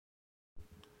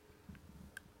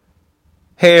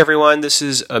Hey everyone, this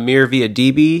is Amir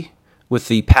Viadibi with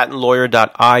the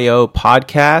PatentLawyer.io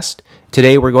podcast.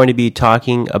 Today we're going to be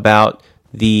talking about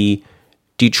the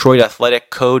Detroit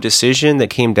Athletic Co. decision that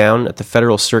came down at the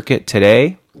Federal Circuit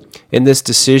today. In this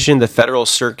decision, the Federal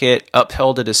Circuit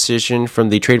upheld a decision from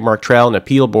the Trademark Trial and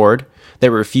Appeal Board that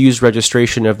refused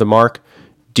registration of the mark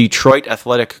Detroit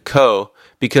Athletic Co.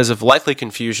 because of likely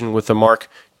confusion with the mark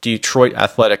Detroit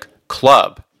Athletic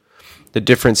Club. The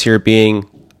difference here being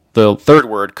the third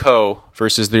word, co,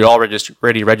 versus the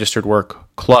already registered word,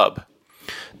 club.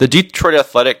 The Detroit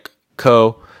Athletic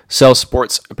Co. sells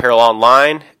sports apparel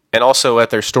online and also at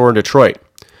their store in Detroit.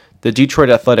 The Detroit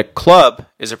Athletic Club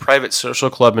is a private social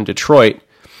club in Detroit,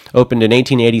 opened in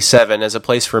 1887 as a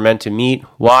place for men to meet,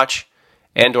 watch,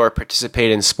 and or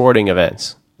participate in sporting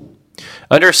events.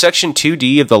 Under Section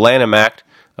 2D of the Lanham Act,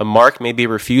 a mark may be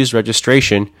refused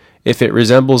registration if it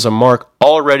resembles a mark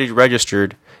already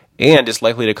registered and is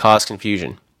likely to cause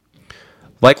confusion.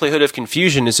 Likelihood of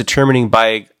confusion is determined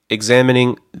by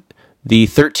examining the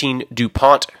 13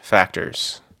 DuPont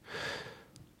factors.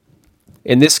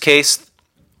 In this case,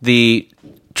 the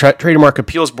Trademark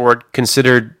Appeals Board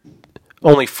considered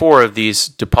only 4 of these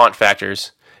DuPont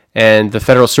factors, and the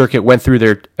Federal Circuit went through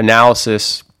their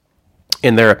analysis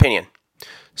in their opinion.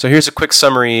 So here's a quick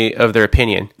summary of their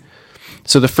opinion.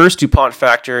 So the first DuPont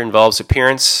factor involves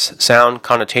appearance, sound,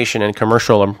 connotation, and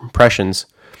commercial impressions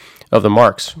of the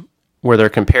marks, where they're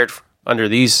compared under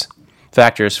these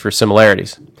factors for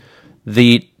similarities.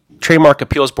 The Trademark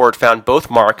Appeals Board found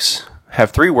both marks have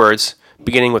 3 words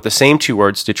beginning with the same 2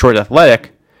 words, Detroit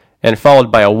Athletic, and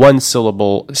followed by a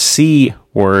 1-syllable C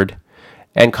word,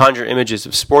 and conjure images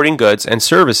of sporting goods and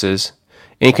services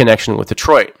in connection with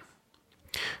Detroit.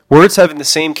 Words having the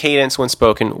same cadence when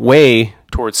spoken weigh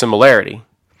towards similarity.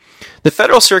 The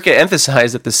Federal Circuit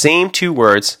emphasized that the same 2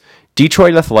 words,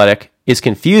 Detroit Athletic, is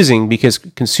confusing because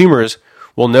consumers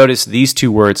will notice these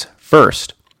 2 words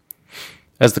first.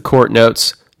 As the court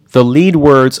notes, the lead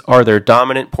words are their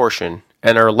dominant portion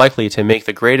and are likely to make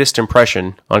the greatest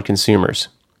impression on consumers.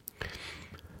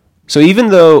 So even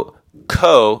though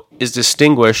co is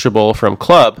distinguishable from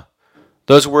club,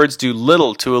 those words do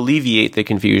little to alleviate the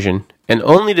confusion and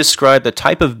only describe the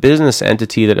type of business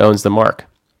entity that owns the mark.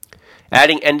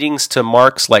 Adding endings to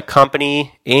marks like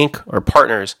company, inc., or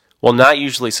partners will not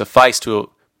usually suffice to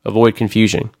avoid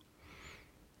confusion.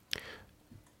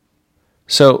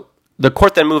 So the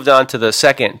court then moved on to the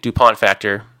second DuPont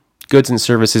factor, goods and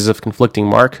services of conflicting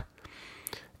mark,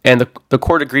 and the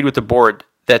court agreed with the board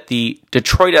that the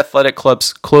Detroit Athletic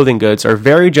Club's clothing goods are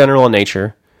very general in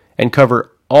nature and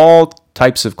cover all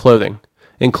types of clothing,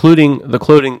 including the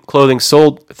clothing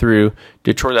sold through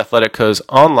Detroit Athletic Co.'s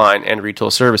online and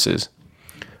retail services.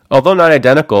 Although not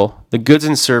identical, the goods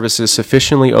and services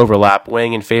sufficiently overlap,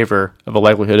 weighing in favor of a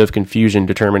likelihood of confusion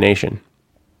determination.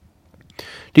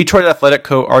 Detroit Athletic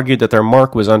Co. argued that their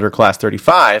mark was under Class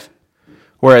 35,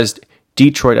 whereas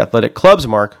Detroit Athletic Club's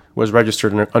mark was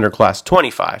registered under Class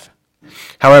 25.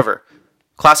 However,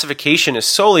 classification is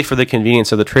solely for the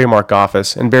convenience of the trademark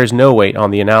office and bears no weight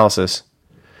on the analysis.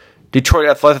 Detroit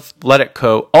Athletic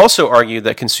Co. also argued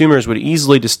that consumers would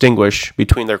easily distinguish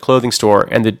between their clothing store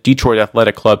and the Detroit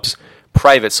Athletic Club's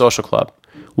private social club.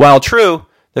 While true,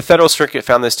 the Federal Circuit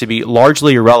found this to be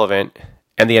largely irrelevant,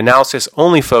 and the analysis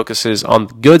only focuses on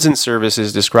the goods and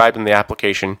services described in the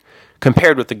application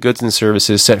compared with the goods and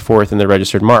services set forth in the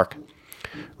registered mark.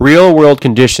 Real-world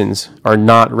conditions are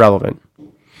not relevant.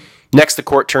 Next, the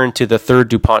court turned to the third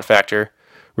DuPont factor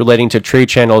relating to trade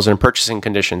channels and purchasing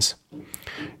conditions.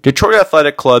 Detroit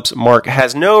Athletic Club's mark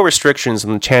has no restrictions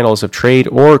on the channels of trade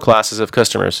or classes of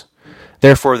customers.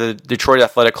 Therefore, the Detroit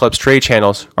Athletic Club's trade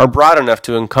channels are broad enough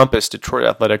to encompass Detroit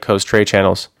Athletic Co.'s trade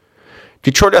channels.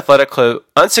 Detroit Athletic Club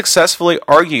unsuccessfully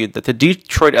argued that the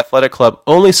Detroit Athletic Club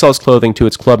only sells clothing to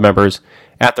its club members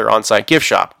at their on-site gift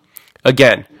shop.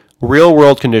 Again,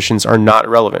 real-world conditions are not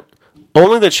relevant.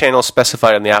 Only the channels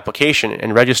specified in the application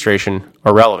and registration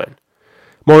are relevant.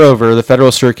 Moreover, the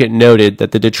Federal Circuit noted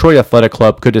that the Detroit Athletic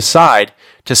Club could decide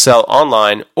to sell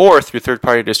online or through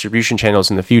third-party distribution channels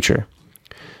in the future.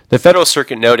 The Federal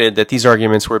Circuit noted that these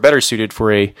arguments were better suited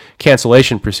for a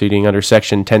cancellation proceeding under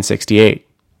Section 1068.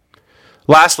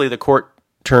 Lastly, the court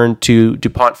turned to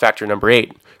DuPont factor number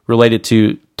 8, related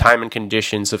to time and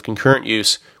conditions of concurrent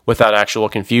use without actual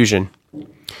confusion.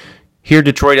 Here,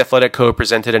 Detroit Athletic Co.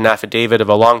 presented an affidavit of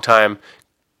a longtime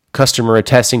customer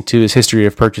attesting to his history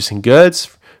of purchasing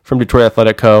goods from Detroit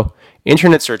Athletic Co.,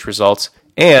 internet search results,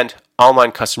 and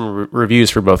online customer reviews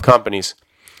for both companies.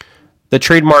 The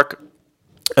Trademark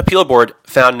Appeal Board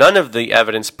found none of the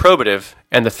evidence probative,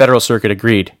 and the Federal Circuit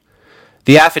agreed.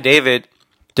 The affidavit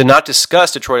did not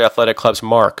discuss Detroit Athletic Club's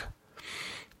mark.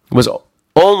 It was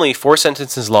only 4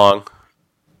 sentences long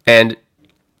and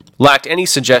lacked any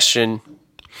suggestion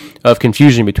of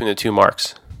confusion between the two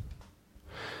marks.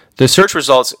 The search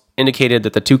results indicated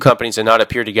that the two companies did not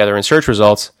appear together in search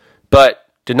results, but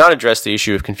did not address the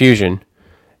issue of confusion.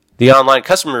 The online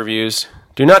customer reviews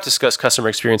do not discuss customer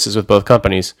experiences with both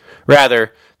companies.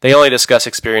 Rather, they only discuss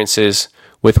experiences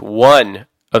with one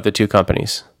of the two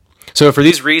companies. So for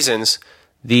these reasons,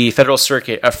 the Federal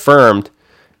Circuit affirmed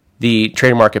the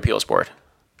Trademark Appeals Board.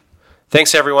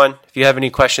 Thanks, everyone. If you have any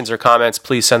questions or comments,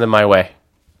 please send them my way.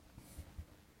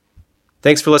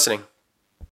 Thanks for listening.